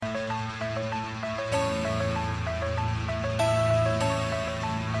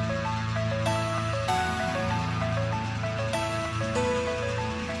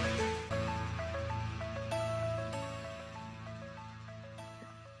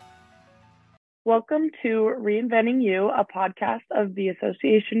Welcome to Reinventing You, a podcast of the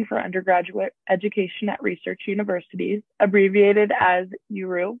Association for Undergraduate Education at Research Universities, abbreviated as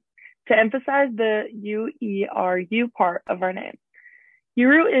URU, to emphasize the UERU part of our name.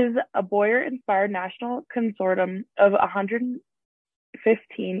 URU is a Boyer-inspired national consortium of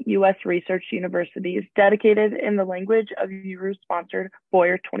 115 U.S. research universities dedicated in the language of URU-sponsored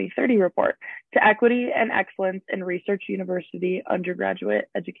Boyer 2030 report to equity and excellence in research university undergraduate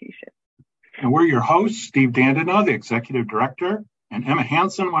education. And we're your hosts, Steve Dandaneau, the Executive Director, and Emma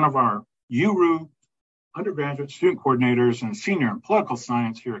Hanson, one of our URU undergraduate student coordinators and senior in political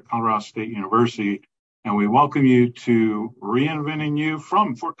science here at Colorado State University. And we welcome you to Reinventing You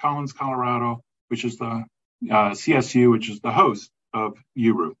from Fort Collins, Colorado, which is the CSU, which is the host of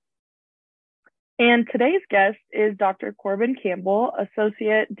URU. And today's guest is Dr. Corbin Campbell,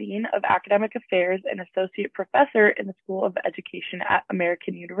 Associate Dean of Academic Affairs and Associate Professor in the School of Education at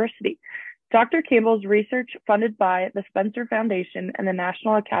American University. Dr. Campbell's research, funded by the Spencer Foundation and the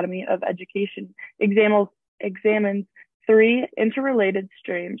National Academy of Education, examines three interrelated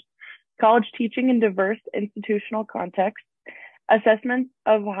streams: college teaching in diverse institutional contexts, assessments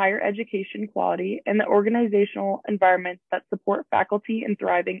of higher education quality, and the organizational environments that support faculty in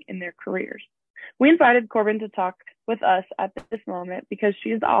thriving in their careers. We invited Corbin to talk with us at this moment because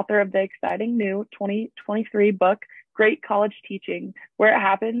she is the author of the exciting new 2023 book, Great College Teaching, Where It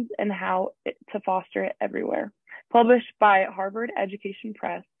Happens and How to Foster It Everywhere, published by Harvard Education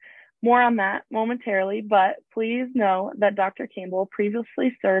Press. More on that momentarily, but please know that Dr. Campbell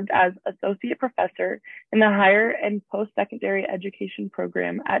previously served as Associate Professor in the Higher and Post-Secondary Education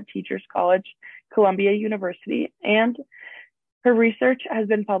Program at Teachers College, Columbia University, and her research has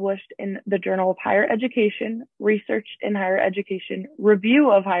been published in the Journal of Higher Education, Research in Higher Education,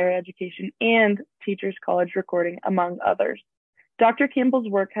 Review of Higher Education, and Teachers College Recording, among others. Dr. Campbell's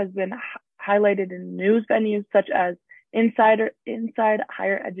work has been highlighted in news venues such as Inside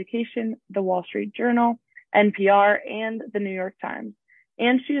Higher Education, The Wall Street Journal, NPR, and the New York Times.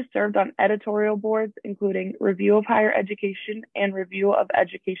 And she has served on editorial boards, including Review of Higher Education and Review of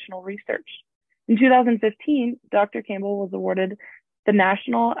Educational Research. In 2015, Dr. Campbell was awarded the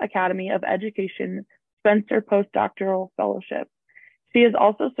National Academy of Education Spencer Postdoctoral Fellowship. She has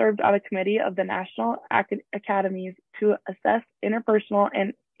also served on a committee of the National Academies to assess interpersonal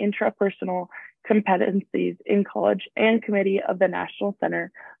and intrapersonal competencies in college and committee of the National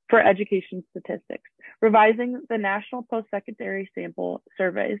Center for Education Statistics. Revising the National Post-Secondary Sample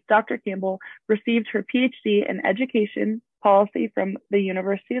Surveys, Dr. Campbell received her PhD in Education Policy from the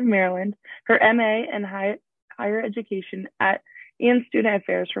University of Maryland, her MA in Higher Education and Student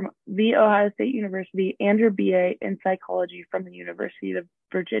Affairs from The Ohio State University, and her BA in Psychology from the University of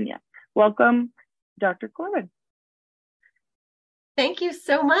Virginia. Welcome, Dr. Corbin. Thank you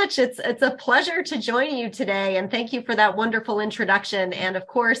so much. It's a pleasure to join you today, and thank you for that wonderful introduction. And of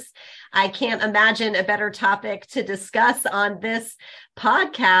course, I can't imagine a better topic to discuss on this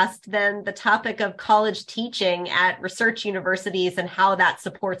podcast than the topic of college teaching at research universities and how that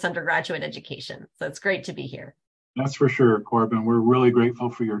supports undergraduate education. So it's great to be here. That's for sure, Corbin. We're really grateful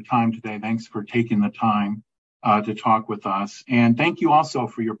for your time today. Thanks for taking the time to talk with us. And thank you also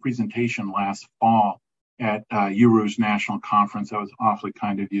for your presentation last fall at URU's national conference. That was awfully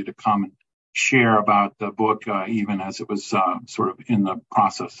kind of you to come and share about the book, even as it was sort of in the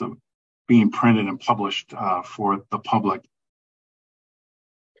process of being printed and published for the public.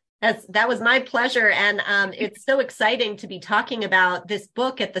 That was my pleasure. And it's so exciting to be talking about this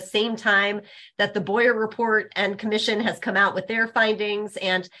book at the same time that the Boyer Report and Commission has come out with their findings.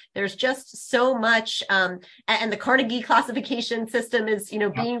 And there's just so much, and the Carnegie classification system is,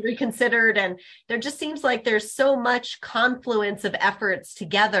 being reconsidered. And there just seems like there's so much confluence of efforts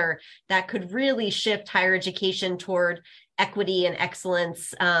together that could really shift higher education toward equity and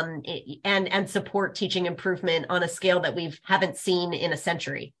excellence, and support teaching improvement on a scale that we haven't seen in a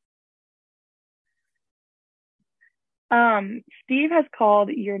century. Steve has called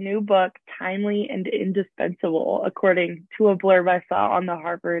your new book timely and indispensable, according to a blurb I saw on the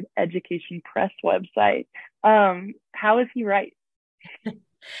Harvard Education Press website. How is he right?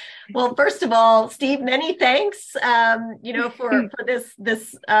 Well, first of all, Steve, many thanks, for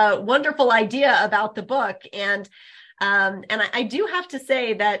this wonderful idea about the book. And I do have to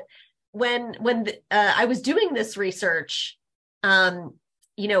say that when I was doing this research,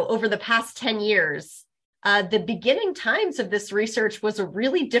 over the past 10 years, the beginning times of this research was a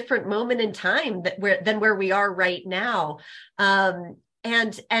really different moment in time than where we are right now.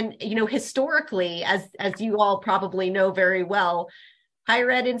 And historically, as you all probably know very well,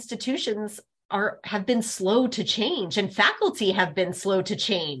 higher ed institutions have been slow to change, and faculty have been slow to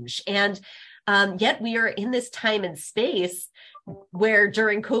change. And Yet we are in this time and space where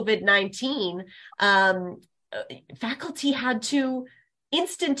during COVID-19, faculty had to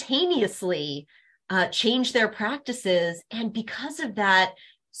instantaneously change their practices. And because of that,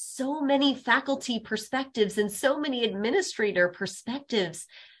 so many faculty perspectives and so many administrator perspectives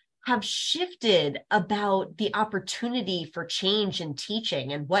have shifted about the opportunity for change in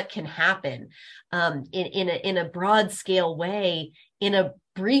teaching and what can happen in a broad scale way in a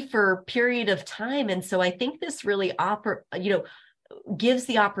briefer period of time. And so I think this really gives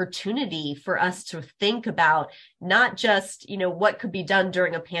the opportunity for us to think about not just, what could be done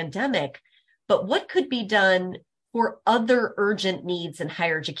during a pandemic, but what could be done for other urgent needs in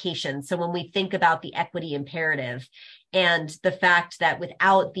higher education. So when we think about the equity imperative and the fact that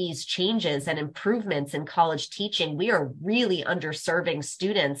without these changes and improvements in college teaching, we are really underserving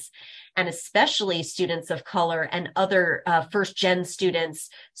students, and especially students of color and other first-gen students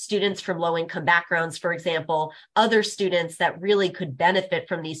from low-income backgrounds, for example, other students that really could benefit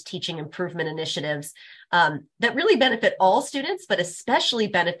from these teaching improvement initiatives that really benefit all students, but especially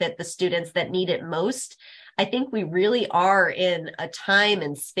benefit the students that need it most. I think we really are in a time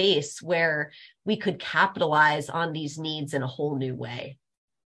and space where we could capitalize on these needs in a whole new way.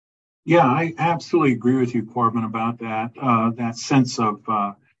 Yeah, I absolutely agree with you, Corbin, about that. That sense of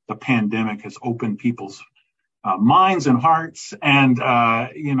the pandemic has opened people's minds and hearts and,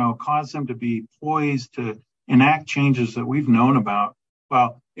 caused them to be poised to enact changes that we've known about.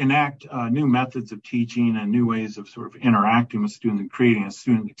 Well, enact new methods of teaching and new ways of sort of interacting with students and creating a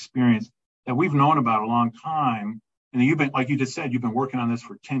student experience that we've known about a long time. And you've been, like you just said, you've been working on this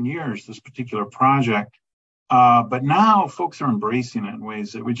for 10 years, this particular project. But now folks are embracing it in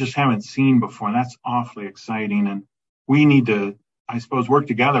ways that we just haven't seen before. And that's awfully exciting. And we need to, I suppose, work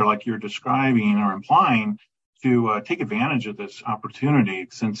together like you're describing or implying to take advantage of this opportunity,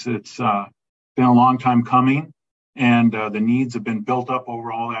 since it's been a long time coming and the needs have been built up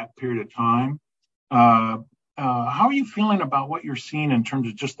over all that period of time. How are you feeling about what you're seeing in terms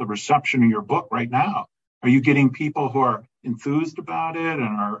of just the reception of your book right now? Are you getting people who are enthused about it and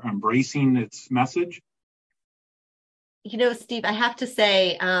are embracing its message? Steve, I have to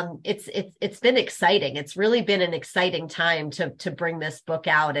say, it's been exciting. It's really been an exciting time to bring this book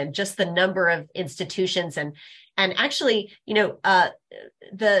out, and just the number of institutions and actually,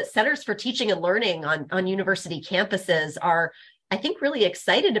 the Centers for Teaching and Learning on university campuses are, I think, really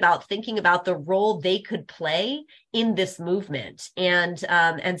excited about thinking about the role they could play in this movement. And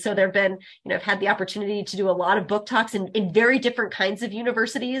so there've been, I've had the opportunity to do a lot of book talks in very different kinds of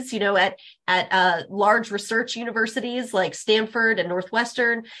universities, at large research universities like Stanford and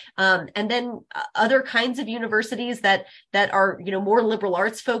Northwestern, and then other kinds of universities that are, more liberal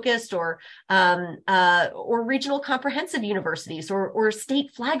arts focused, or regional comprehensive universities, or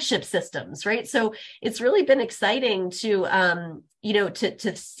state flagship systems, right? So it's really been exciting to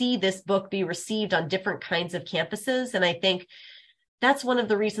see this book be received on different kinds of campuses. And I think that's one of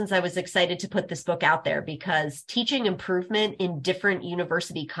the reasons I was excited to put this book out there, because teaching improvement in different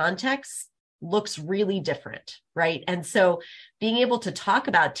university contexts looks really different, right? And so being able to talk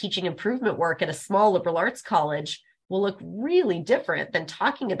about teaching improvement work at a small liberal arts college will look really different than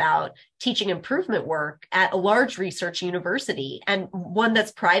talking about teaching improvement work at a large research university, and one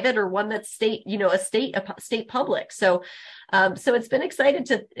that's private or one that's state, a state public. So it's been exciting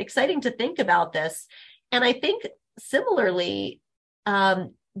to think about this. And I think similarly,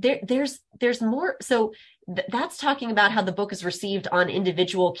 there's more. So that's talking about how the book is received on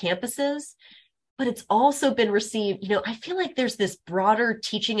individual campuses, but it's also been received, I feel like there's this broader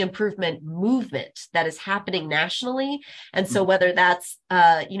teaching improvement movement that is happening nationally. And so whether that's,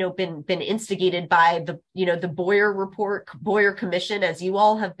 been instigated by the Boyer report, Boyer Commission, as you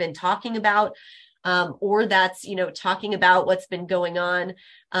all have been talking about, or that's, talking about what's been going on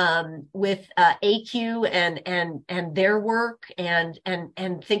with AQ and their work, and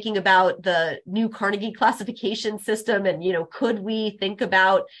thinking about the new Carnegie classification system, and, could we think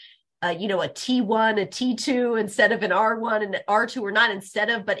about a T1, a T2 instead of an R1 and R2, or not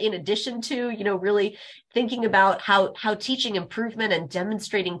instead of, but in addition to, really thinking about how teaching improvement and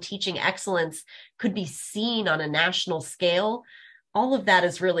demonstrating teaching excellence could be seen on a national scale. All of that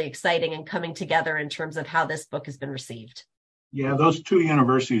is really exciting and coming together in terms of how this book has been received. Yeah, those two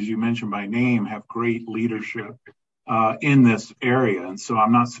universities you mentioned by name have great leadership in this area. And so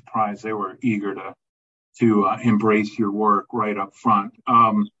I'm not surprised they were eager to embrace your work right up front.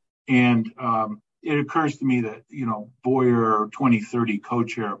 It occurs to me that, Boyer 2030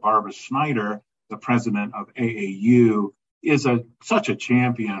 co-chair Barbara Snyder, the president of AAU, is such a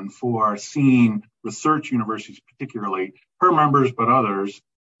champion for seeing research universities, particularly her members, but others,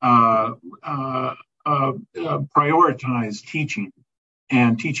 uh, uh, prioritize teaching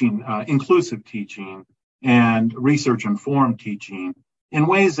and teaching, inclusive teaching and research-informed teaching in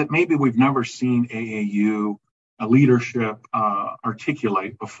ways that maybe we've never seen AAU leadership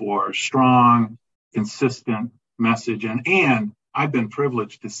articulate before. Strong, consistent message. And I've been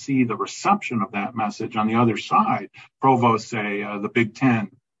privileged to see the reception of that message on the other side. Provost say the Big Ten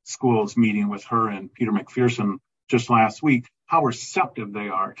schools meeting with her and Peter McPherson just last week, how receptive they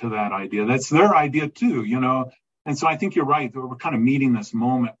are to that idea. That's their idea too, you know. And so I think you're right. We're kind of meeting this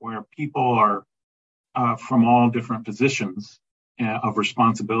moment where people are from all different positions of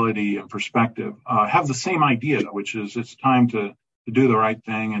responsibility and perspective have the same idea, which is it's time to do the right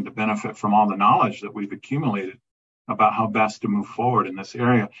thing and to benefit from all the knowledge that we've accumulated about how best to move forward in this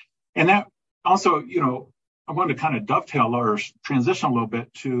area. And that also, you know, I wanted to kind of dovetail or transition a little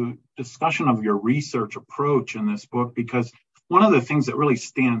bit to discussion of your research approach in this book, because one of the things that really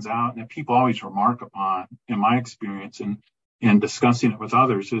stands out and that people always remark upon in my experience in discussing it with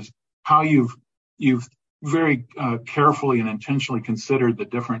others is how you've very carefully and intentionally considered the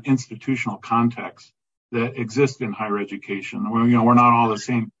different institutional contexts that exist in higher education. We're not all the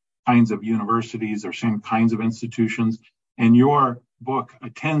same kinds of universities or same kinds of institutions. And your book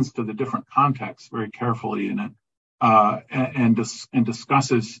attends to the different contexts very carefully in it and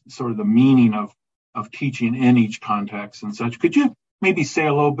discusses sort of the meaning of teaching in each context and such. Could you maybe say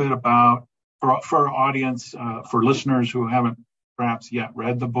a little bit about, for our audience, for listeners who haven't perhaps yet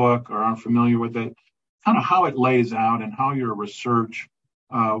read the book or aren't familiar with it, kind of how it lays out and how your research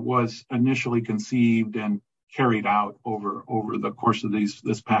was initially conceived and carried out over the course of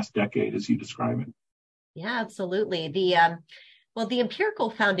this past decade, as you describe it? Yeah, absolutely. The empirical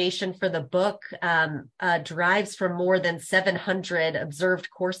foundation for the book derives from more than 700 observed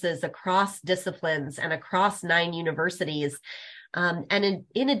courses across disciplines and across 9 universities. And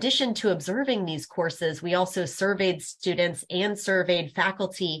in addition to observing these courses, we also surveyed students and surveyed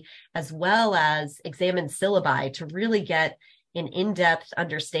faculty, as well as examined syllabi to really get an in-depth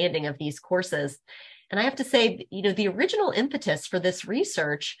understanding of these courses. And I have to say, you know, the original impetus for this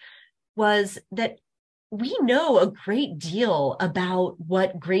research was that we know a great deal about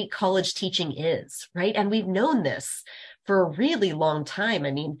what great college teaching is, right? And we've known this for a really long time.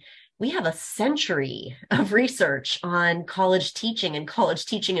 I mean, we have a century of research on college teaching and college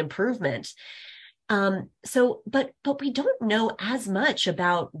teaching improvement. But we don't know as much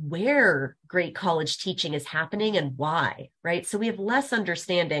about where great college teaching is happening and why, right? So we have less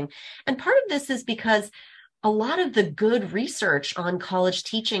understanding. And part of this is because a lot of the good research on college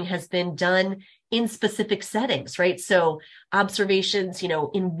teaching has been done in specific settings, right? So observations, you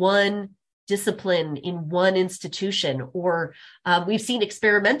know, in one discipline, in one institution, or we've seen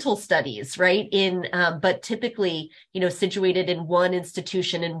experimental studies, right? But typically, you know, situated in one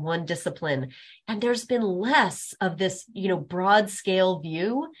institution, in one discipline. And there's been less of this, you know, broad scale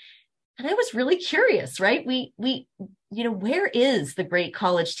view. And I was really curious, right? You know, where is the great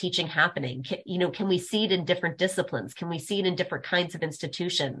college teaching happening? Can we see it in different disciplines? Can we see it in different kinds of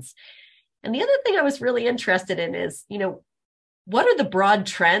institutions? And the other thing I was really interested in is, you know, what are the broad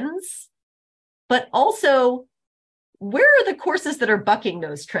trends? But also, where are the courses that are bucking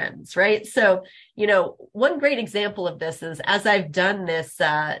those trends, right? So, you know, one great example of this is, as I've done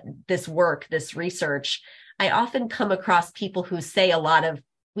this work, this research, I often come across people who say a lot of,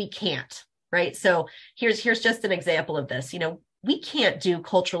 we can't, right? So here's just an example of this. You know, we can't do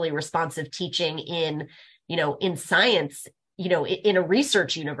culturally responsive teaching in science, you know, in a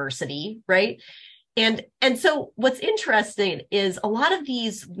research university, right? And so what's interesting is a lot of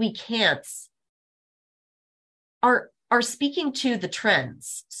these we can'ts are speaking to the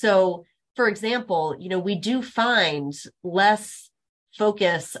trends. So, for example, you know, we do find less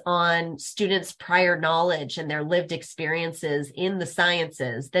focus on students' prior knowledge and their lived experiences in the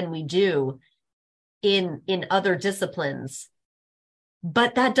sciences than we do in other disciplines.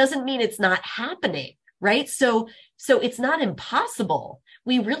 But that doesn't mean it's not happening, right? So it's not impossible.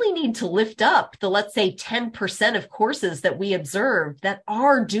 We really need to lift up the, let's say, 10% of courses that we observe that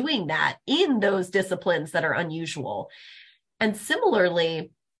are doing that in those disciplines that are unusual. And similarly,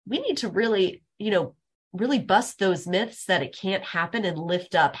 we need to really bust those myths that it can't happen and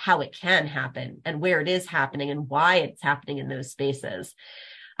lift up how it can happen and where it is happening and why it's happening in those spaces.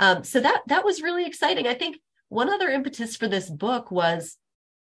 So that was really exciting. I think one other impetus for this book was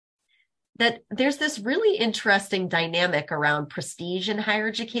that there's this really interesting dynamic around prestige in higher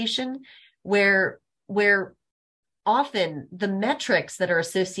education, where often the metrics that are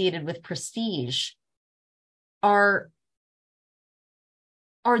associated with prestige are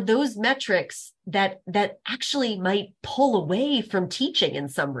are those metrics that actually might pull away from teaching in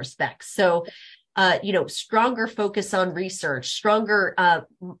some respects. So, stronger focus on research, stronger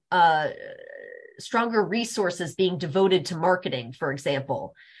resources being devoted to marketing, for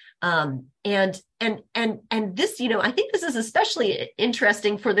example. And this, I think this is especially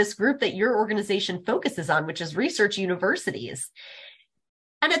interesting for this group that your organization focuses on, which is research universities.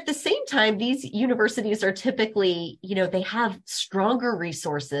 And at the same time, these universities are typically, they have stronger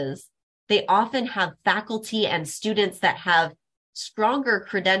resources. They often have faculty and students that have stronger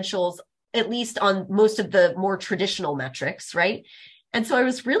credentials, at least on most of the more traditional metrics, right? And so I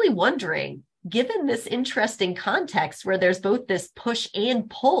was really wondering, given this interesting context where there's both this push and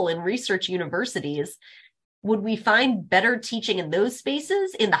pull in research universities, would we find better teaching in those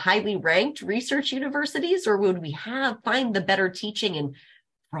spaces in the highly ranked research universities, or would we find the better teaching in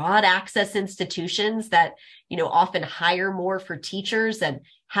broad access institutions that, often hire more for teachers and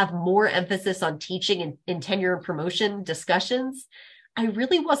have more emphasis on teaching in tenure and promotion discussions? I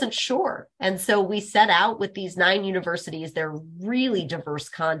really wasn't sure. And so we set out with these 9 universities. They're really diverse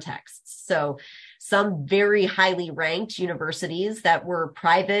contexts. So some very highly ranked universities that were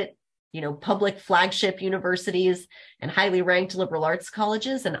private, public flagship universities and highly ranked liberal arts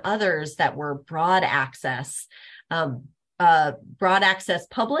colleges, and others that were broad access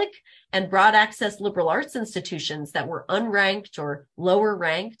public and broad access liberal arts institutions that were unranked or lower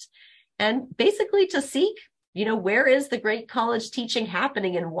ranked, and basically to seek, where is the great college teaching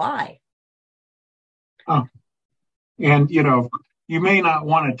happening and why? Oh. And, you may not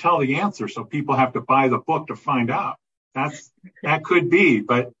want to tell the answer, so people have to buy the book to find out. That could be,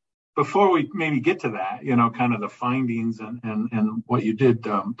 but before we maybe get to that, kind of the findings and what you did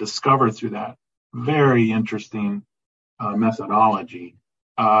discover through that very interesting methodology.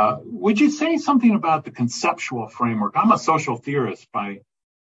 Would you say something about the conceptual framework? I'm a social theorist by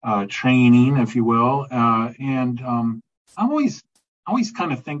training, if you will, and I always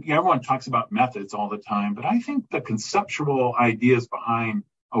kind of think, everyone talks about methods all the time, but I think the conceptual ideas behind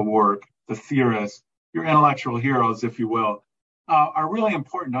a work, the theorists, your intellectual heroes, if you will, are really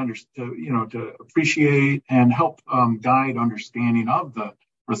important to appreciate and help guide understanding of the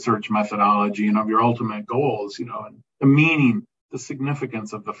research methodology and of your ultimate goals, and the meaning, the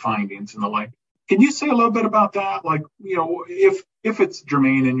significance of the findings and the like. Can you say a little bit about that? Like, if it's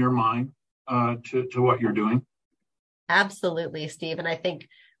germane in your mind to what you're doing? Absolutely, Steve. And I think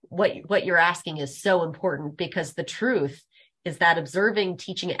what you're asking is so important, because the truth is that observing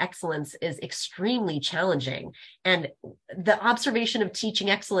teaching excellence is extremely challenging. And the observation of teaching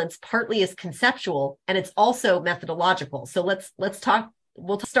excellence partly is conceptual, and it's also methodological. So let's talk.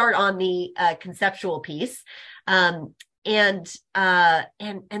 We'll start on the conceptual piece. And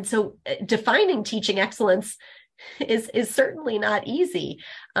so defining teaching excellence is certainly not easy.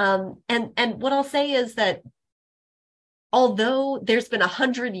 And what I'll say is that although there's been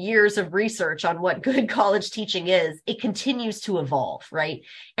 100 years of research on what good college teaching is, it continues to evolve, right?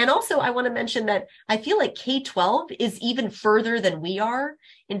 And also I want to mention that I feel like K-12 is even further than we are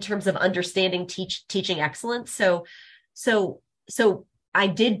in terms of understanding teaching excellence. So I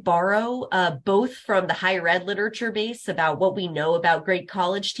did borrow both from the higher ed literature base about what we know about great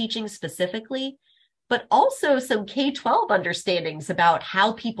college teaching specifically, but also some K-12 understandings about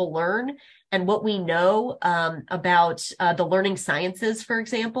how people learn and what we know about the learning sciences, for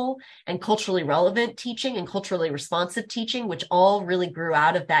example, and culturally relevant teaching and culturally responsive teaching, which all really grew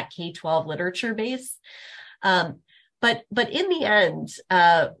out of that K-12 literature base. But in the end,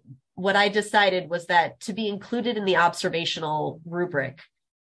 what I decided was that to be included in the observational rubric,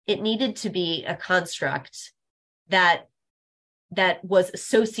 it needed to be a construct that was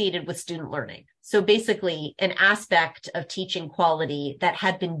associated with student learning. So basically an aspect of teaching quality that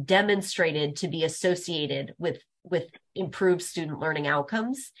had been demonstrated to be associated with improved student learning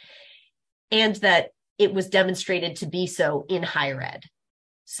outcomes, and that it was demonstrated to be so in higher ed.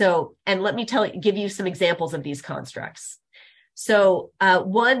 So, and let me give you some examples of these constructs. So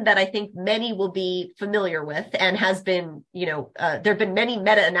one that I think many will be familiar with and has been, there have been many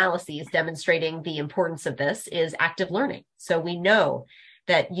meta-analyses demonstrating the importance of this is active learning. So we know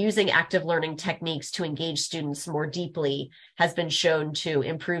that using active learning techniques to engage students more deeply has been shown to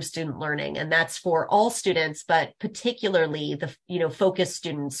improve student learning. And that's for all students, but particularly the, focused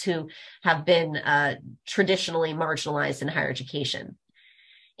students who have been traditionally marginalized in higher education.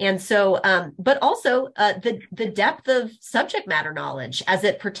 And so, but also the depth of subject matter knowledge as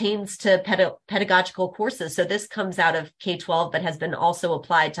it pertains to pedagogical courses. So this comes out of K-12, but has been also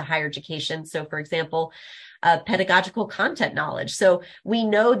applied to higher education. So for example, pedagogical content knowledge. So we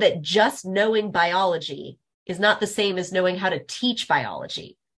know that just knowing biology is not the same as knowing how to teach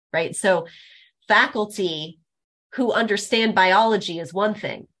biology, right? So faculty who understand biology is one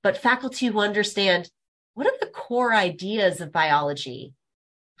thing, but faculty who understand what are the core ideas of biology?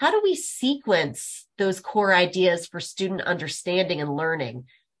 How do we sequence those core ideas for student understanding and learning?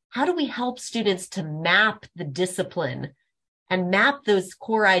 How do we help students to map the discipline and map those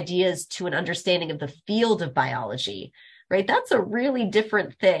core ideas to an understanding of the field of biology, right? That's a really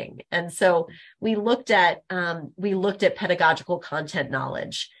different thing. And so we looked at pedagogical content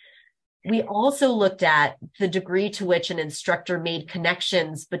knowledge. We also looked at the degree to which an instructor made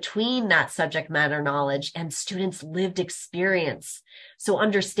connections between that subject matter knowledge and students' lived experience. So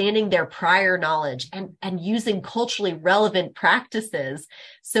understanding their prior knowledge and using culturally relevant practices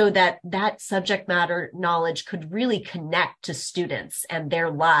so that that subject matter knowledge could really connect to students and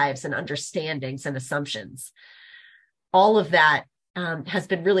their lives and understandings and assumptions. All of that has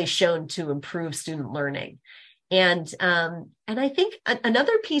been really shown to improve student learning. And I think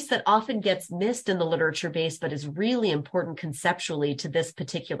another piece that often gets missed in the literature base, but is really important conceptually to this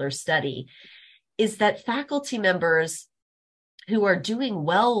particular study, is that faculty members who are doing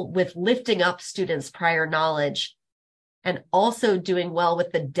well with lifting up students' prior knowledge and also doing well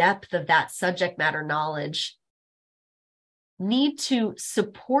with the depth of that subject matter knowledge need to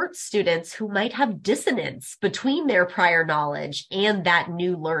support students who might have dissonance between their prior knowledge and that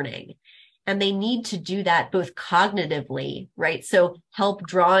new learning. And they need to do that both cognitively, right? So help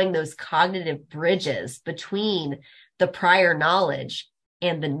drawing those cognitive bridges between the prior knowledge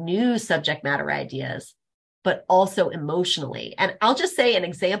and the new subject matter ideas, but also emotionally. And I'll just say an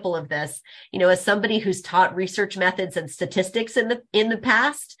example of this, as somebody who's taught research methods and statistics in the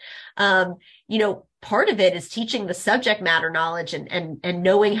past, part of it is teaching the subject matter knowledge and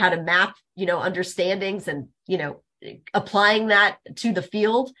knowing how to map, understandings and, applying that to the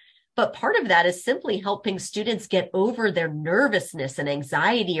field. But part of that is simply helping students get over their nervousness and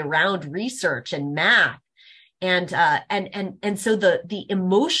anxiety around research and math. And so the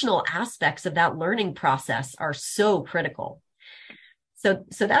emotional aspects of that learning process are so critical. So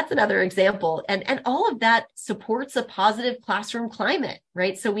that's another example. And all of that supports a positive classroom climate,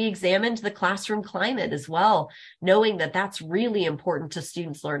 right? So we examined the classroom climate as well, knowing that that's really important to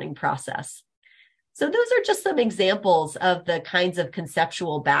students' learning process. So those are just some examples of the kinds of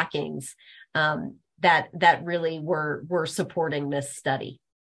conceptual backings that really were supporting this study.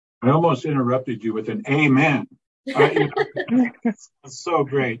 I almost interrupted you with an amen. It's so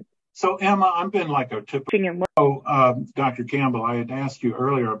great. So Emma, I've been like a typical Dr. Campbell. I had asked you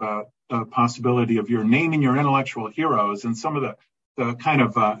earlier about the possibility of your naming your intellectual heroes and some of the kind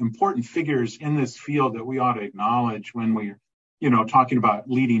of important figures in this field that we ought to acknowledge when we're talking about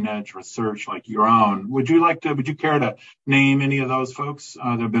leading edge research like your own. Would you care to name any of those folks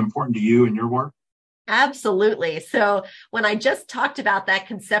that have been important to you in your work? Absolutely. So when I just talked about that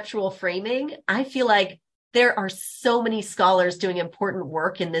conceptual framing, I feel like there are so many scholars doing important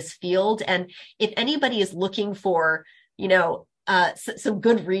work in this field. And if anybody is looking for, some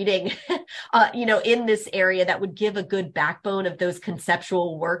good reading, in this area that would give a good backbone of those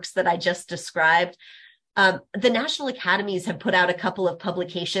conceptual works that I just described, the National Academies have put out a couple of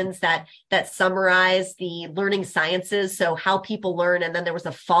publications that summarize the learning sciences, so how people learn, and then there was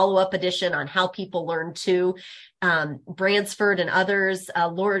a follow-up edition on how people learn too. Bransford and others.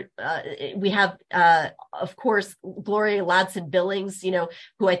 We have, of course, Gloria Ladson-Billings,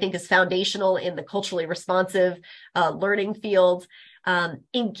 who I think is foundational in the culturally responsive learning field. And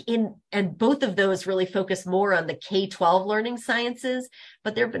both of those really focus more on the K-12 learning sciences,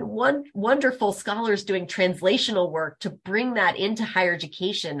 but there have been wonderful scholars doing translational work to bring that into higher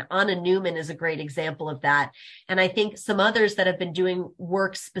education. Anna Newman is a great example of that. And I think some others that have been doing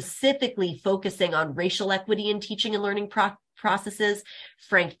work specifically focusing on racial equity in teaching and learning processes,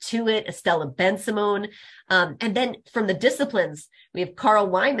 Frank Tuitt, Estella Ben-Simone. And then from the disciplines, we have Carl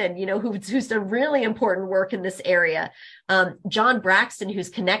Wyman, who's done really important work in this area. John Braxton, who's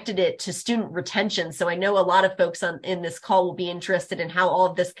connected it to student retention. So I know a lot of folks in this call will be interested in how all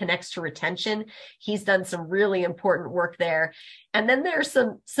of this connects to retention. He's done some really important work there. And then there's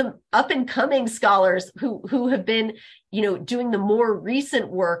some up and coming scholars who have been, doing the more recent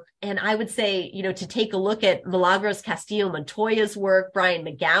work. And I would say, to take a look at Milagros Castillo Montoya's work, Brian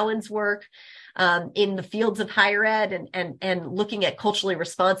McGowan's work, in the fields of higher ed and looking at culturally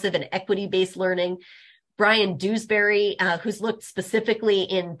responsive and equity-based learning. Brian Dewsbury, who's looked specifically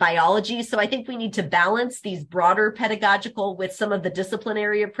in biology. So I think we need to balance these broader pedagogical with some of the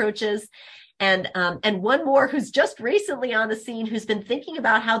disciplinary approaches. And one more who's just recently on the scene, who's been thinking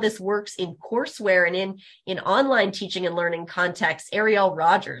about how this works in courseware and in online teaching and learning contexts, Ariel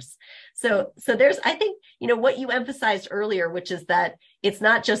Rogers. So there's, I think, what you emphasized earlier, which is that it's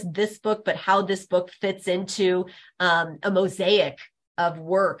not just this book, but how this book fits into a mosaic of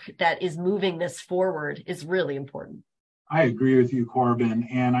work that is moving this forward is really important. I agree with you, Corbin.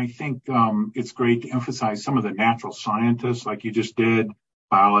 And I think it's great to emphasize some of the natural scientists, like you just did,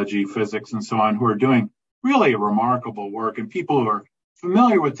 biology, physics, and so on, who are doing really remarkable work. And people who are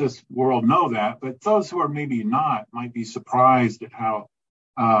familiar with this world know that, but those who are maybe not might be surprised at how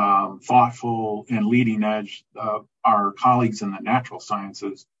thoughtful and leading edge our colleagues in the natural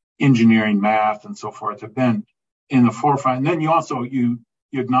sciences, engineering, math, and so forth have been in the forefront. And then you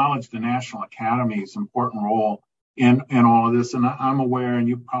acknowledge the National Academy's important role in all of this. And I'm aware, and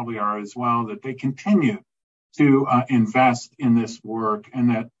you probably are as well, that they continue to invest in this work, and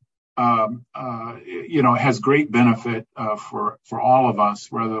that has great benefit for all of us,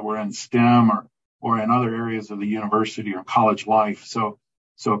 whether we're in STEM or in other areas of the university or college life. So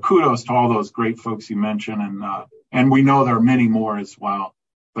kudos to all those great folks you mentioned, and we know there are many more as well.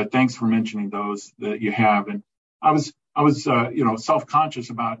 But thanks for mentioning those that you have. And I was self-conscious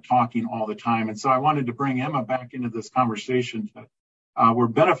about talking all the time, and so I wanted to bring Emma back into this conversation. We're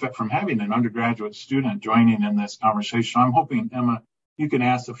benefit from having an undergraduate student joining in this conversation. I'm hoping, Emma, you can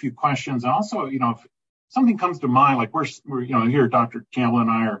ask a few questions. And also, if something comes to mind, like we're here, Dr. Campbell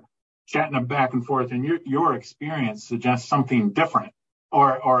and I are chatting back and forth, and your experience suggests something different,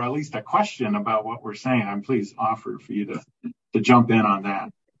 or at least a question about what we're saying, I'm please offer for you to jump in on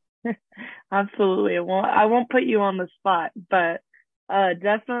that. Absolutely. Well, I won't put you on the spot, but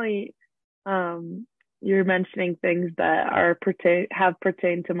definitely you're mentioning things that have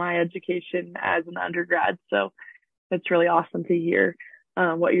pertained to my education as an undergrad. So it's really awesome to hear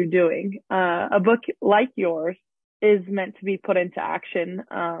what you're doing. A book like yours is meant to be put into action.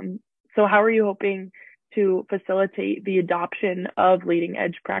 So how are you hoping to facilitate the adoption of leading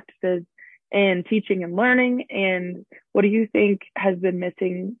edge practices in teaching and learning? And what do you think has been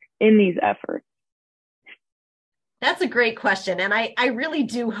missing in these efforts? That's a great question. And I really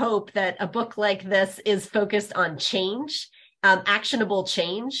do hope that a book like this is focused on change, actionable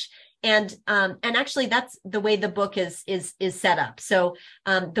change. And actually that's the way the book is set up. So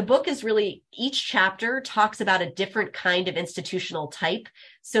the book is really, each chapter talks about a different kind of institutional type,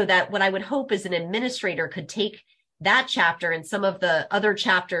 so that what I would hope is an administrator could take that chapter and some of the other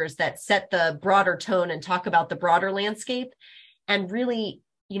chapters that set the broader tone and talk about the broader landscape, and really,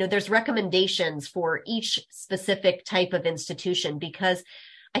 there's recommendations for each specific type of institution, because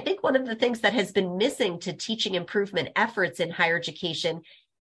I think one of the things that has been missing to teaching improvement efforts in higher education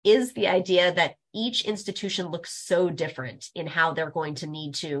is the idea that each institution looks so different in how they're going to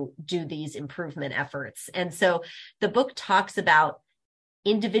need to do these improvement efforts. And so the book talks about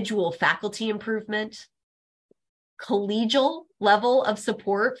individual faculty improvement, collegial level of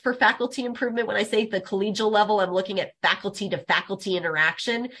support for faculty improvement. When I say the collegial level, I'm looking at faculty to faculty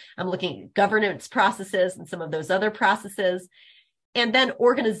interaction. I'm looking at governance processes and some of those other processes. And then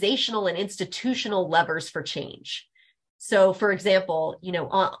organizational and institutional levers for change. So for example,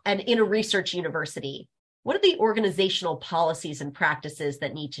 and in a research university, what are the organizational policies and practices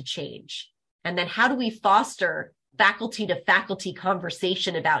that need to change? And then how do we foster faculty to faculty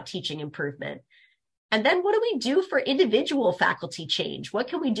conversation about teaching improvement? And then what do we do for individual faculty change? What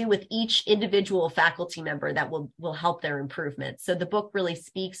can we do with each individual faculty member that will help their improvement? So the book really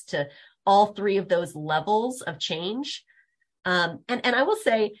speaks to all three of those levels of change. And I will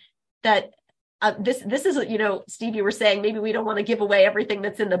say that this is, Steve, you were saying maybe we don't want to give away everything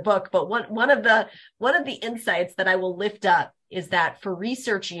that's in the book, but one of the insights that I will lift up is that for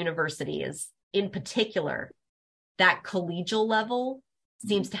research universities in particular, that collegial level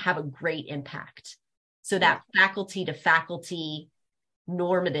seems to have a great impact. So that faculty to faculty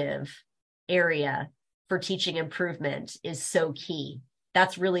normative area for teaching improvement is so key.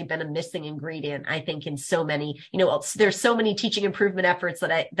 That's really been a missing ingredient, I think, in so many, there's so many teaching improvement efforts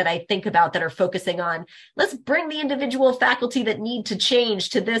that I think about that are focusing on, let's bring the individual faculty that need to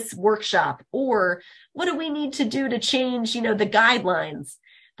change to this workshop, or what do we need to do to change, the guidelines?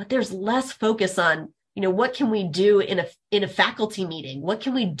 But there's less focus on, what can we do in a faculty meeting? What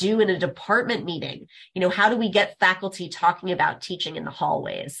can we do in a department meeting? How do we get faculty talking about teaching in the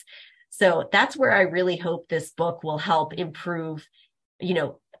hallways? So that's where I really hope this book will help improve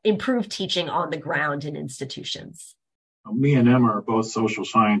teaching on the ground in institutions. Me and Emma are both social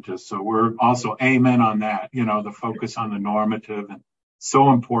scientists, so we're also amen on that, the focus on the normative, and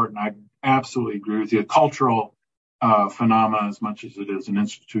so important. I absolutely agree with you. Cultural phenomena as much as it is an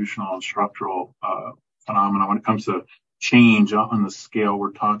institutional and structural phenomena when it comes to change on the scale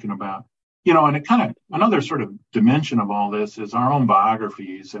we're talking about. And it kind of another sort of dimension of all this is our own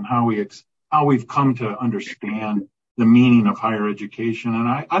biographies and how we've come to understand the meaning of higher education. And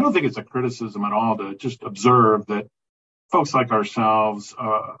I don't think it's a criticism at all to just observe that folks like ourselves,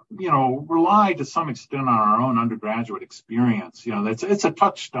 rely to some extent on our own undergraduate experience. It's a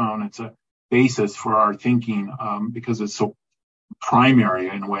touchstone. It's a basis for our thinking because it's so primary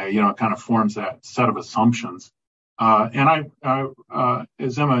in a way. It kind of forms that set of assumptions. And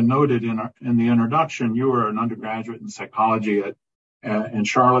as Emma noted in the introduction, you were an undergraduate in psychology in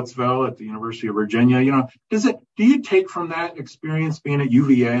Charlottesville at the University of Virginia. Do you take from that experience being at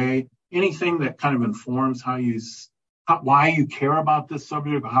UVA anything that kind of informs why you care about this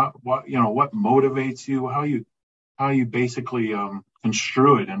subject? What motivates you? How you basically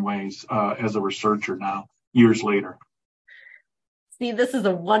construe it in ways as a researcher now, years later? Steve, this is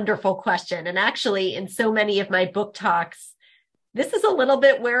a wonderful question. And actually, in so many of my book talks, this is a little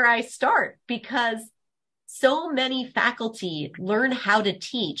bit where I start, because so many faculty learn how to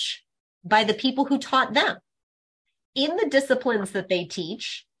teach by the people who taught them in the disciplines that they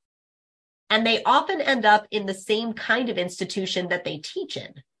teach. And they often end up in the same kind of institution that they teach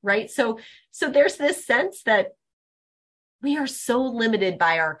in, right? So there's this sense that we are so limited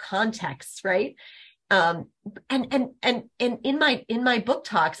by our contexts, right? And in my book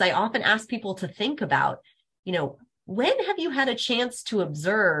talks, I often ask people to think about, when have you had a chance to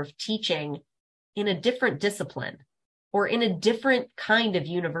observe teaching in a different discipline or in a different kind of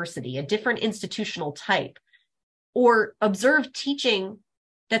university, a different institutional type, or observe teaching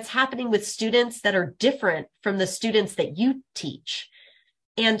that's happening with students that are different from the students that you teach?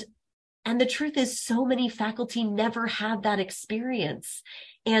 And the truth is, so many faculty never had that experience.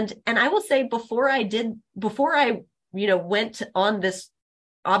 And I will say, before I went on this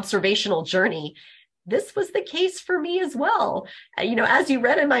observational journey, this was the case for me as well. As you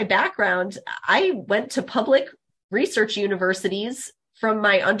read in my background, I went to public research universities from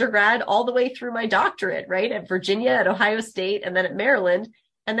my undergrad all the way through my doctorate, right? At Virginia, at Ohio State, and then at Maryland.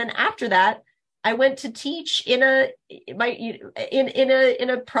 And then after that, I went to teach in a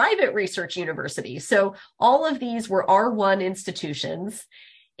private research university. So all of these were R1 institutions.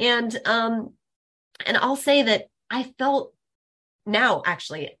 And I'll say that I felt now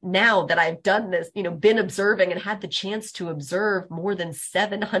that I've done this, been observing and had the chance to observe more than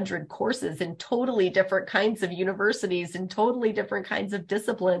 700 courses in totally different kinds of universities and totally different kinds of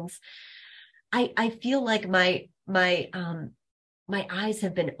disciplines, I feel like my eyes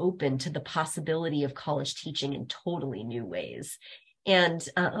have been open to the possibility of college teaching in totally new ways. And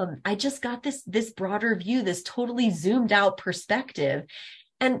I just got this broader view, this totally zoomed out perspective.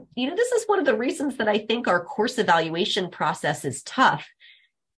 And, this is one of the reasons that I think our course evaluation process is tough,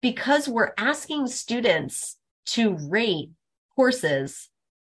 because we're asking students to rate courses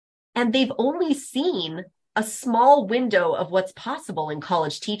and they've only seen a small window of what's possible in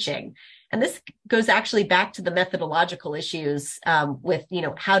college teaching. And this goes actually back to the methodological issues with,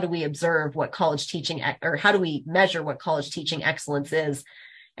 how do we observe what college teaching, or how do we measure what college teaching excellence is?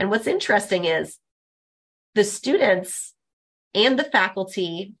 And what's interesting is the students and the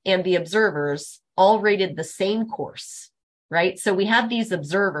faculty and the observers all rated the same course, right? So we have these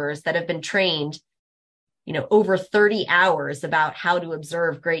observers that have been trained, over 30 hours about how to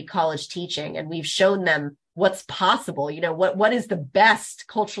observe great college teaching. And we've shown them what's possible, what is the best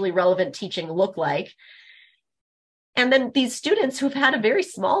culturally relevant teaching look like? And then these students who've had a very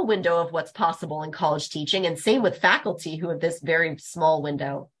small window of what's possible in college teaching, and same with faculty who have this very small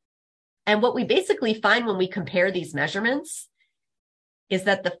window. And what we basically find when we compare these measurements is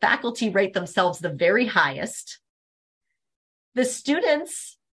that the faculty rate themselves the very highest. The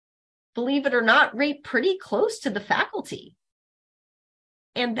students, believe it or not, rate pretty close to the faculty.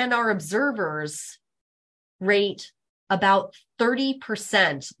 And then our observers rate about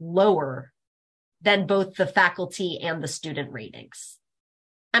 30% lower than both the faculty and the student ratings.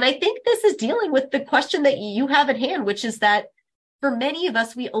 And I think this is dealing with the question that you have at hand, which is that for many of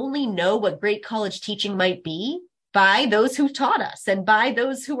us, we only know what great college teaching might be by those who taught us and by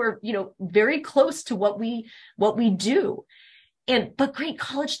those who are, very close to what we do. But great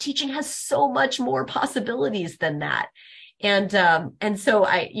college teaching has so much more possibilities than that. And so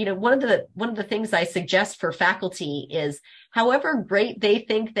one of the things I suggest for faculty is, however great they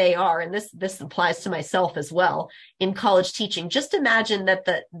think they are, and this applies to myself as well in college teaching, just imagine that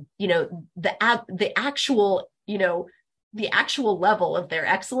the actual level of their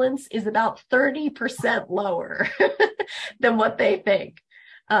excellence is about 30% lower than what they think.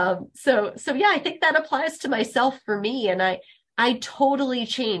 So yeah, I think that applies to myself for me. And I totally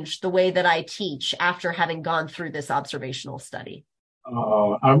changed the way that I teach after having gone through this observational study.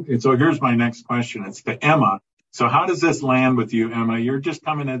 So here's my next question. It's to Emma. So how does this land with you, Emma? You're just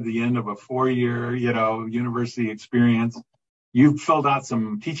coming at the end of a 4-year, university experience. You've filled out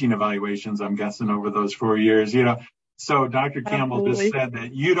some teaching evaluations, I'm guessing, over those 4 years, So Dr. Campbell just said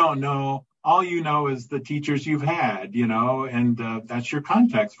that you don't know, all you know is the teachers you've had, and that's your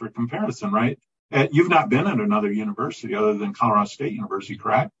context for comparison, right? You've not been at another university other than Colorado State University,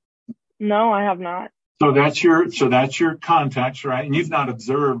 correct? No, I have not. So that's your context, right? And you've not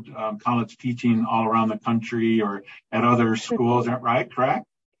observed college teaching all around the country or at other schools, right? Correct?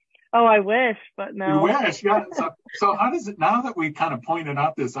 Oh, I wish, but no. You wish, yeah. So how does it, now that we kind of pointed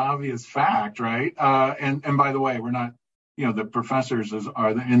out this obvious fact, right? And by the way, we're not, the professors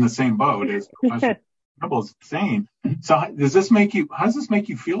are in the same boat as Professor Campbell's saying. So how does this make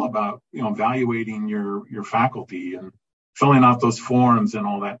you feel about, evaluating your faculty and filling out those forms and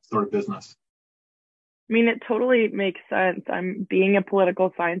all that sort of business? I mean, it totally makes sense. I'm being a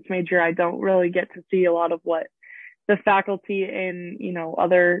political science major. I don't really get to see a lot of what the faculty in,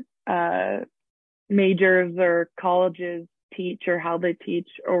 other majors or colleges teach or how they teach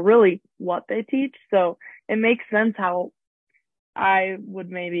or really what they teach. So it makes sense how I would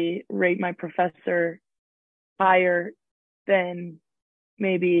maybe rate my professor higher than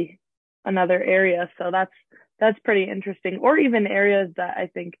maybe another area. So that's pretty interesting. Or even areas that I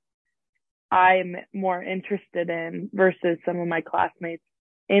think I'm more interested in versus some of my classmates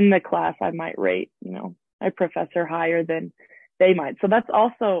in the class. I might rate, my professor higher than they might. So that's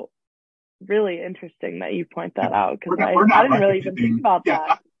also really interesting that you point that out, because I didn't really even think about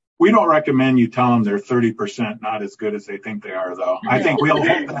that. We don't recommend you tell them they're 30% not as good as they think they are, though. I think we'll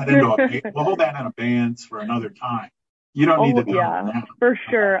hold that in abeyance for another time. You don't need to tell them that. For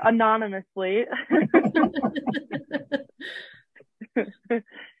sure, anonymously.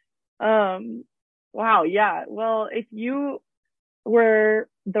 Wow, yeah. Well, if you were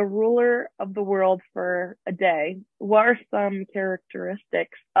the ruler of the world for a day, what are some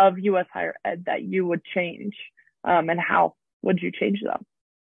characteristics of U.S. higher ed that you would change, and how would you change them?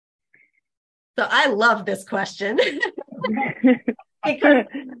 So I love this question because,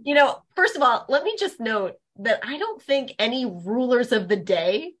 first of all, let me just note that I don't think any rulers of the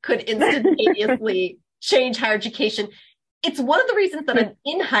day could instantaneously change higher education. It's one of the reasons that I'm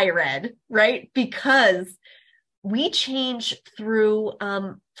in higher ed, right? Because we change through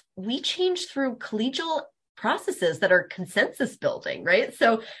collegial processes that are consensus building, right?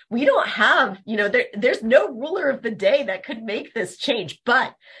 So we don't have, there's no ruler of the day that could make this change.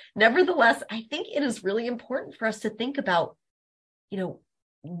 But nevertheless, I think it is really important for us to think about,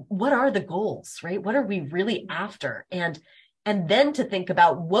 what are the goals, right? What are we really after? And then to think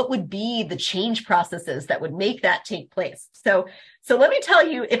about what would be the change processes that would make that take place. So let me tell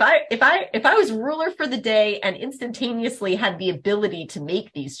you, if I was ruler for the day and instantaneously had the ability to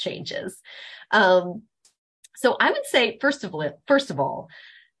make these changes, so I would say, first of all,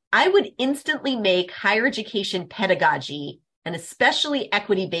 I would instantly make higher education pedagogy and especially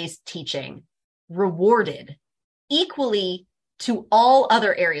equity-based teaching rewarded equally to all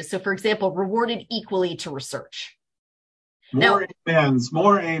other areas. So for example, rewarded equally to research. More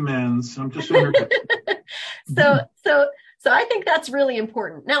amens. I'm just So I think that's really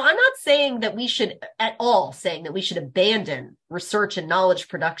important. Now, I'm not saying that we should abandon research and knowledge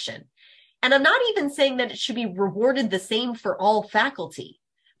production. And I'm not even saying that it should be rewarded the same for all faculty,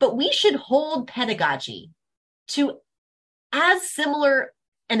 but we should hold pedagogy to as similar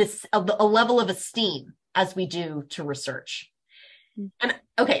and a level of esteem as we do to research. And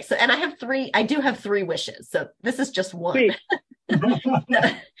okay, I do have 3 wishes. So this is just one.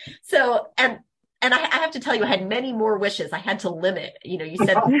 So, and I have to tell you, I had many more wishes. I had to limit, you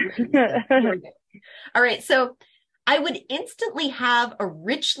said. All right. So I would instantly have a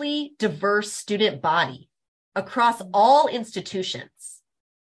richly diverse student body across all institutions,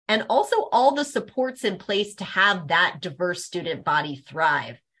 and also all the supports in place to have that diverse student body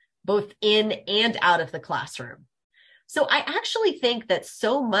thrive, both in and out of the classroom. So I actually think that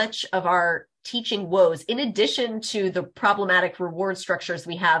so much of our teaching woes, in addition to the problematic reward structures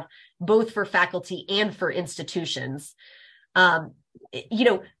we have, both for faculty and for institutions,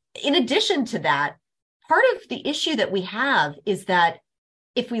 in addition to that, part of the issue that we have is that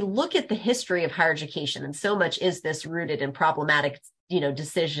if we look at the history of higher education, and so much is this rooted in problematic,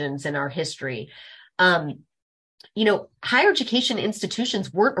 decisions in our history, higher education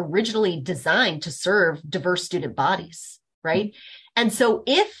institutions weren't originally designed to serve diverse student bodies, right? And so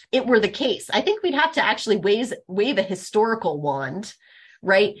if it were the case, I think we'd have to actually wave a historical wand,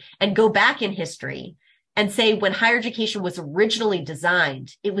 right? And go back in history and say when higher education was originally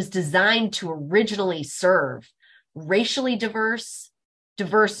designed, it was designed to originally serve racially diverse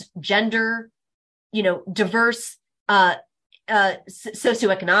gender, diverse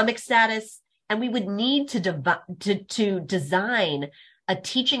socioeconomic status. And we would need to design a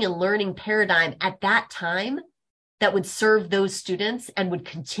teaching and learning paradigm at that time that would serve those students and would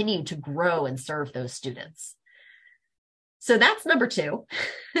continue to grow and serve those students. So that's number 2.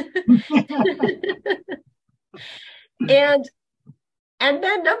 And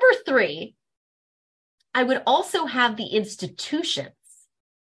then number 3, I would also have the institutions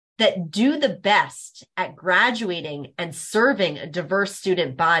that do the best at graduating and serving a diverse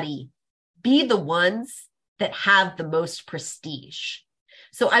student body be the ones that have the most prestige.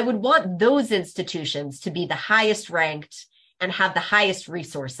 So I would want those institutions to be the highest ranked and have the highest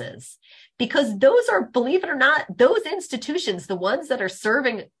resources, because those are, believe it or not, those institutions, the ones that are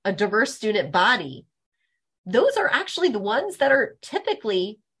serving a diverse student body, those are actually the ones that are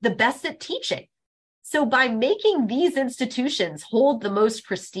typically the best at teaching. So by making these institutions hold the most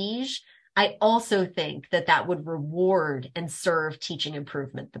prestige, I also think that that would reward and serve teaching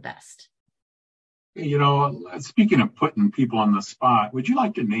improvement the best. Speaking of putting people on the spot, would you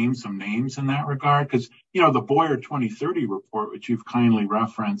like to name some names in that regard? Because, the Boyer 2030 report, which you've kindly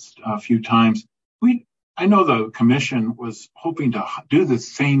referenced a few times, I know the commission was hoping to do the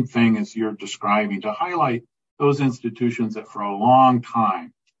same thing as you're describing, to highlight those institutions that for a long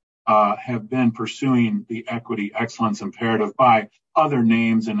time have been pursuing the equity excellence imperative by other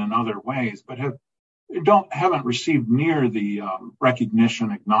names and in other ways, but haven't received near the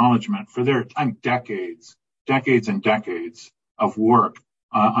recognition, acknowledgement for their decades and decades of work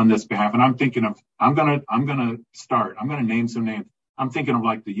on this behalf. And I'm thinking of, I'm going to name some names. I'm thinking of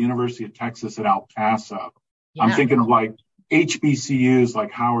like the University of Texas at El Paso. Yeah. I'm thinking of like HBCUs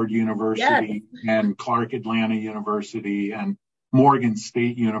like Howard University and Clark Atlanta University and Morgan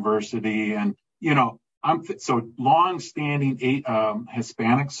State University. And, so long-standing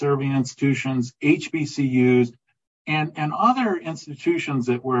Hispanic serving institutions, HBCUs, and other institutions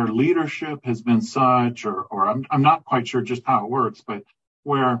that where leadership has been such, or I'm not quite sure just how it works, but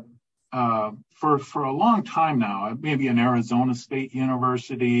where for a long time now, maybe an Arizona State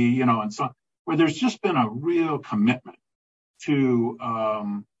University, and so where there's just been a real commitment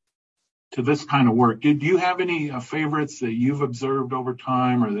to this kind of work. Do you have any favorites that you've observed over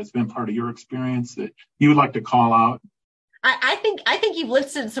time or that's been part of your experience that you would like to call out? I think you've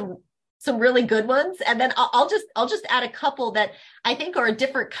listed some really good ones. And then I'll just add a couple that I think are a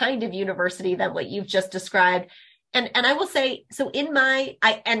different kind of university than what you've just described. And I will say, so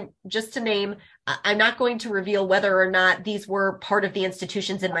and just to name, I'm not going to reveal whether or not these were part of the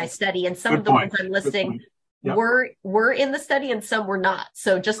institutions in my study. And some of the ones I'm listing Yep. were in the study and some were not.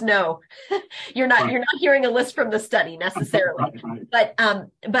 So just know you're not hearing a list from the study necessarily. Right.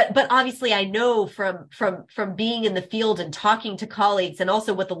 But obviously I know from being in the field and talking to colleagues and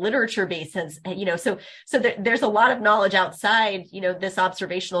also what the literature base has, so there's a lot of knowledge outside, this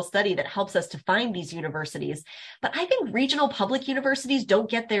observational study that helps us to find these universities. But I think regional public universities don't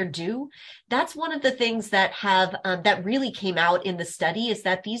get their due. That's one of the things that have that really came out in the study, is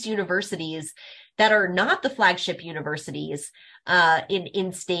that these universities that are not the flagship universities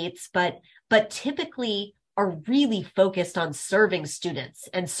in states, but typically are really focused on serving students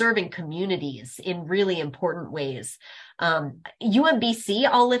and serving communities in really important ways. UMBC,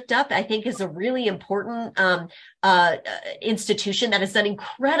 I'll lift up, I think is a really important institution that has done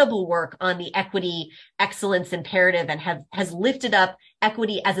incredible work on the equity excellence imperative and has lifted up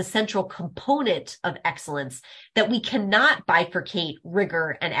equity as a central component of excellence, that we cannot bifurcate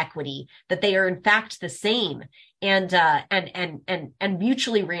rigor and equity, that they are in fact the same and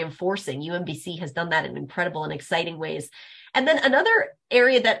mutually reinforcing. UMBC has done that in incredible and exciting ways. And then another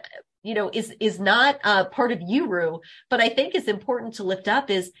area that is not part of URU, but I think is important to lift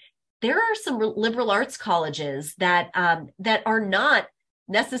up, is there are some liberal arts colleges that are not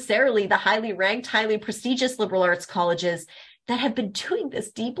necessarily the highly ranked, highly prestigious liberal arts colleges that have been doing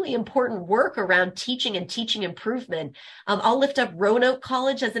this deeply important work around teaching and teaching improvement. I'll lift up Roanoke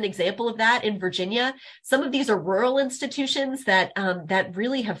College as an example of that in Virginia. Some of these are rural institutions that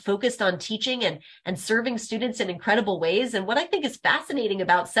really have focused on teaching and serving students in incredible ways. And what I think is fascinating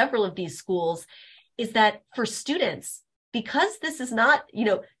about several of these schools is that for students, because this is not,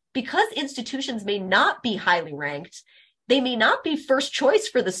 because institutions may not be highly ranked, they may not be first choice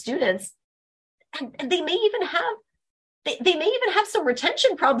for the students, and they may even have some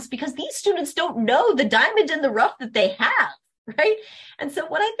retention problems because these students don't know the diamond in the rough that they have, right? And so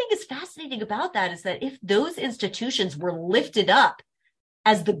what I think is fascinating about that is that if those institutions were lifted up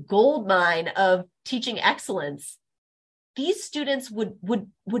as the gold mine of teaching excellence, these students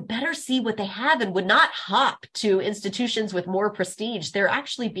would better see what they have and would not hop to institutions with more prestige. They're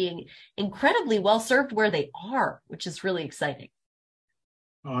actually being incredibly well served where they are, which is really exciting.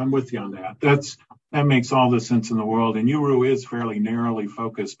 Oh, I'm with you on that. That makes all the sense in the world. And URU is fairly narrowly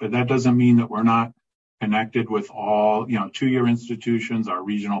focused, but that doesn't mean that we're not connected with all, two-year institutions, our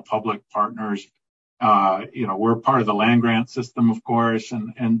regional public partners. We're part of the land grant system, of course,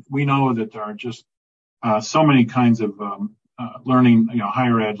 and we know that there are just so many kinds of learning,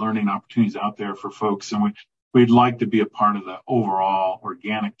 higher ed learning opportunities out there for folks, and we'd like to be a part of the overall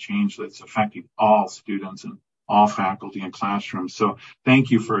organic change that's affecting all students and all faculty and classrooms. So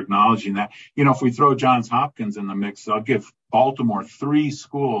thank you for acknowledging that. If we throw Johns Hopkins in the mix, I'll give Baltimore 3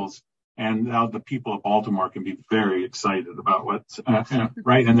 schools, and the people of Baltimore can be very excited about what's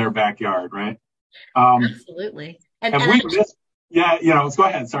right in their backyard, right? Absolutely. And we missed? Yeah, go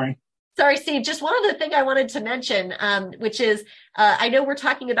ahead. Sorry, Steve, just one other thing I wanted to mention, which is, I know we're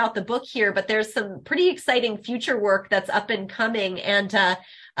talking about the book here, but there's some pretty exciting future work that's up and coming. And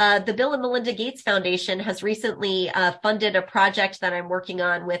the Bill and Melinda Gates Foundation has recently funded a project that I'm working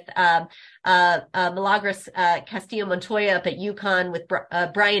on with Milagros Castillo Montoya up at UConn, with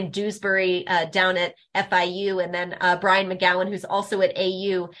Brian Dewsbury down at FIU, and then Brian McGowan, who's also at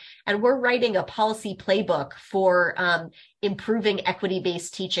AU. And we're writing a policy playbook for improving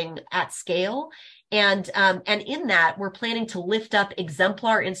equity-based teaching at scale. And in that, we're planning to lift up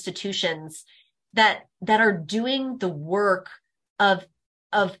exemplar institutions that are doing the work of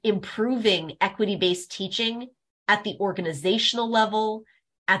improving equity-based teaching at the organizational level,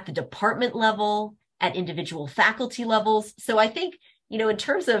 at the department level, at individual faculty levels. So I think, in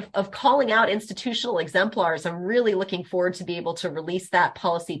terms of calling out institutional exemplars, I'm really looking forward to be able to release that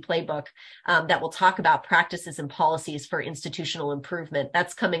policy playbook that will talk about practices and policies for institutional improvement.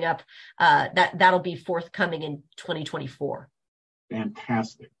 That's coming up. That'll be forthcoming in 2024.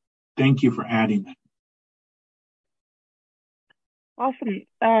 Fantastic. Thank you for adding that.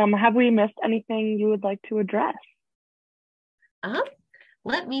 Awesome. Have we missed anything you would like to address?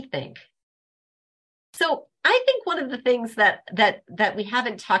 Let me think. So I think one of the things that we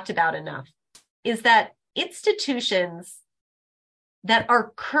haven't talked about enough is that institutions that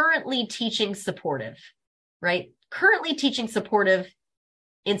are currently teaching supportive, right? Currently teaching supportive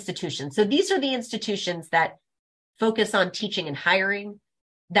institutions. So these are the institutions that focus on teaching and hiring,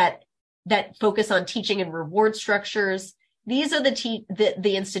 that focus on teaching and reward structures. These are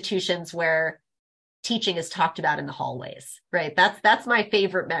the institutions where teaching is talked about in the hallways, right? That's my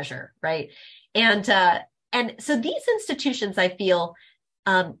favorite measure, right? And so these institutions, I feel,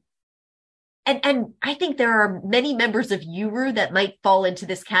 and I think there are many members of URU that might fall into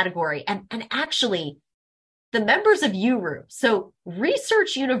this category. And actually, the members of URU, so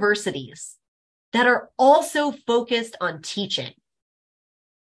research universities that are also focused on teaching,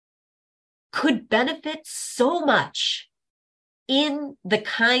 could benefit so much in the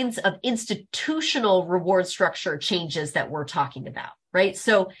kinds of institutional reward structure changes that we're talking about, right?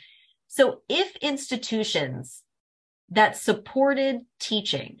 So if institutions that supported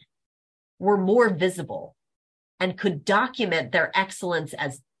teaching were more visible and could document their excellence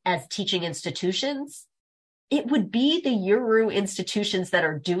as teaching institutions, it would be the URU institutions that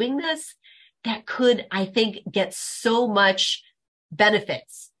are doing this that could, I think, get so much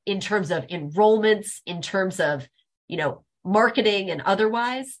benefits in terms of enrollments, in terms of, marketing and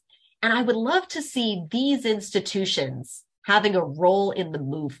otherwise. And I would love to see these institutions having a role in the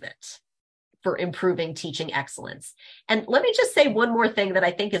movement for improving teaching excellence. And let me just say one more thing that I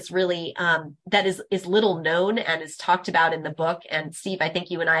think is really, that is little known and is talked about in the book. And Steve, I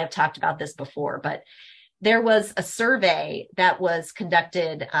think you and I have talked about this before, but there was a survey that was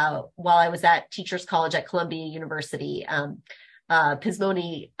conducted while I was at Teachers College at Columbia University.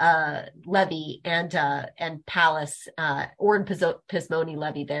 Pismoni Levy and Palace, Orrin Pismoni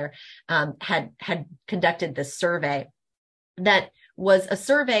Levy there, had conducted this survey that was a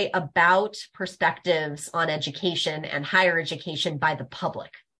survey about perspectives on education and higher education by the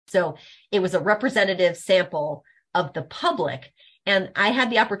public. So it was a representative sample of the public. And I had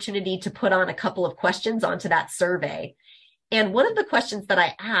the opportunity to put on a couple of questions onto that survey. And one of the questions that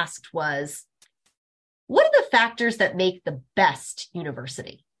I asked was, what are the factors that make the best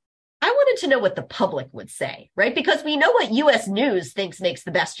university? I wanted to know what the public would say, right? Because we know what U.S. News thinks makes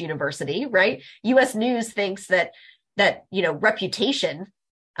the best university, right? U.S. News thinks that reputation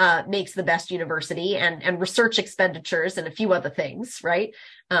makes the best university, and research expenditures and a few other things, right?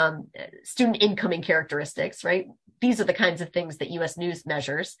 Student incoming characteristics, right? These are the kinds of things that U.S. News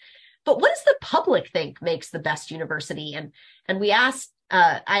measures. But what does the public think makes the best university? And we asked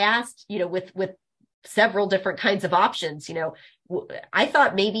I asked, with several different kinds of options, I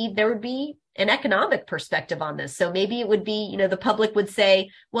thought maybe there would be an economic perspective on this. So maybe it would be, the public would say,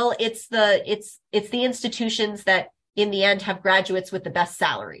 well, it's the institutions that in the end have graduates with the best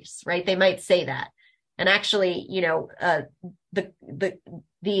salaries, right? They might say that. And actually, the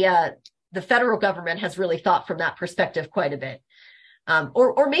federal government has really thought from that perspective quite a bit.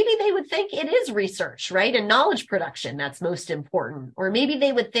 Or maybe they would think it is research, right? And knowledge production that's most important. Or maybe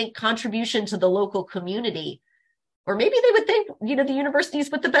they would think contribution to the local community. Or maybe they would think, the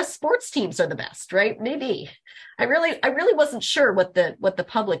universities with the best sports teams are the best, right? Maybe. I really wasn't sure what the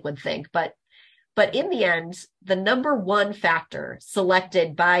public would think, but in the end, the number one factor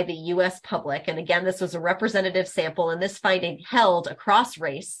selected by the US public, and again, this was a representative sample, and this finding held across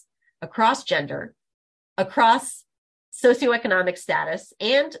race, across gender, across socioeconomic status,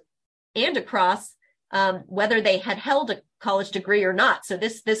 and across whether they had held a college degree or not. So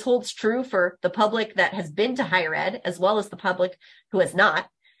this holds true for the public that has been to higher ed, as well as the public who has not.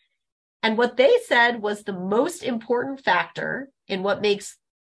 And what they said was the most important factor in what makes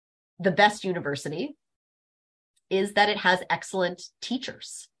the best university is that it has excellent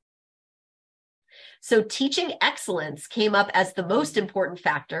teachers. So teaching excellence came up as the most important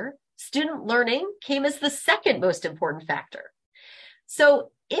factor. Student learning came as the second most important factor.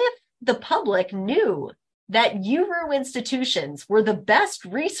 So if the public knew that URU institutions were the best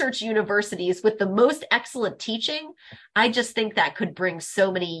research universities with the most excellent teaching, I just think that could bring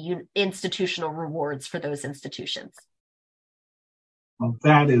so many institutional rewards for those institutions. Well,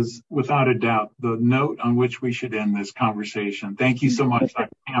 that is, without a doubt, the note on which we should end this conversation. Thank you so much, Dr.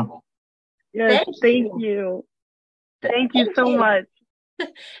 Campbell. Yes, thank you. Thank you so much.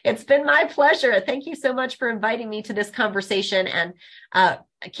 It's been my pleasure. Thank you so much for inviting me to this conversation. And I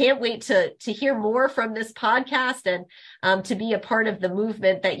can't wait to hear more from this podcast and to be a part of the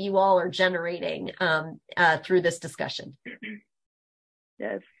movement that you all are generating through this discussion.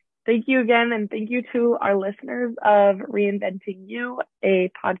 Yes. Thank you again. And thank you to our listeners of Reinventing You, a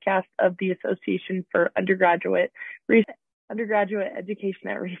podcast of the Association for Undergraduate Education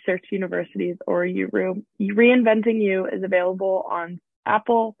at Research Universities, or URU. Reinventing You is available on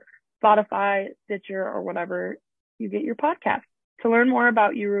Apple, Spotify, Stitcher, or whatever you get your podcast. To learn more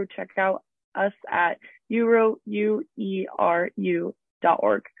about URU, check out us at URU.org.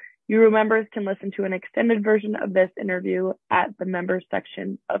 URU members can listen to an extended version of this interview at the members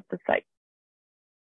section of the site.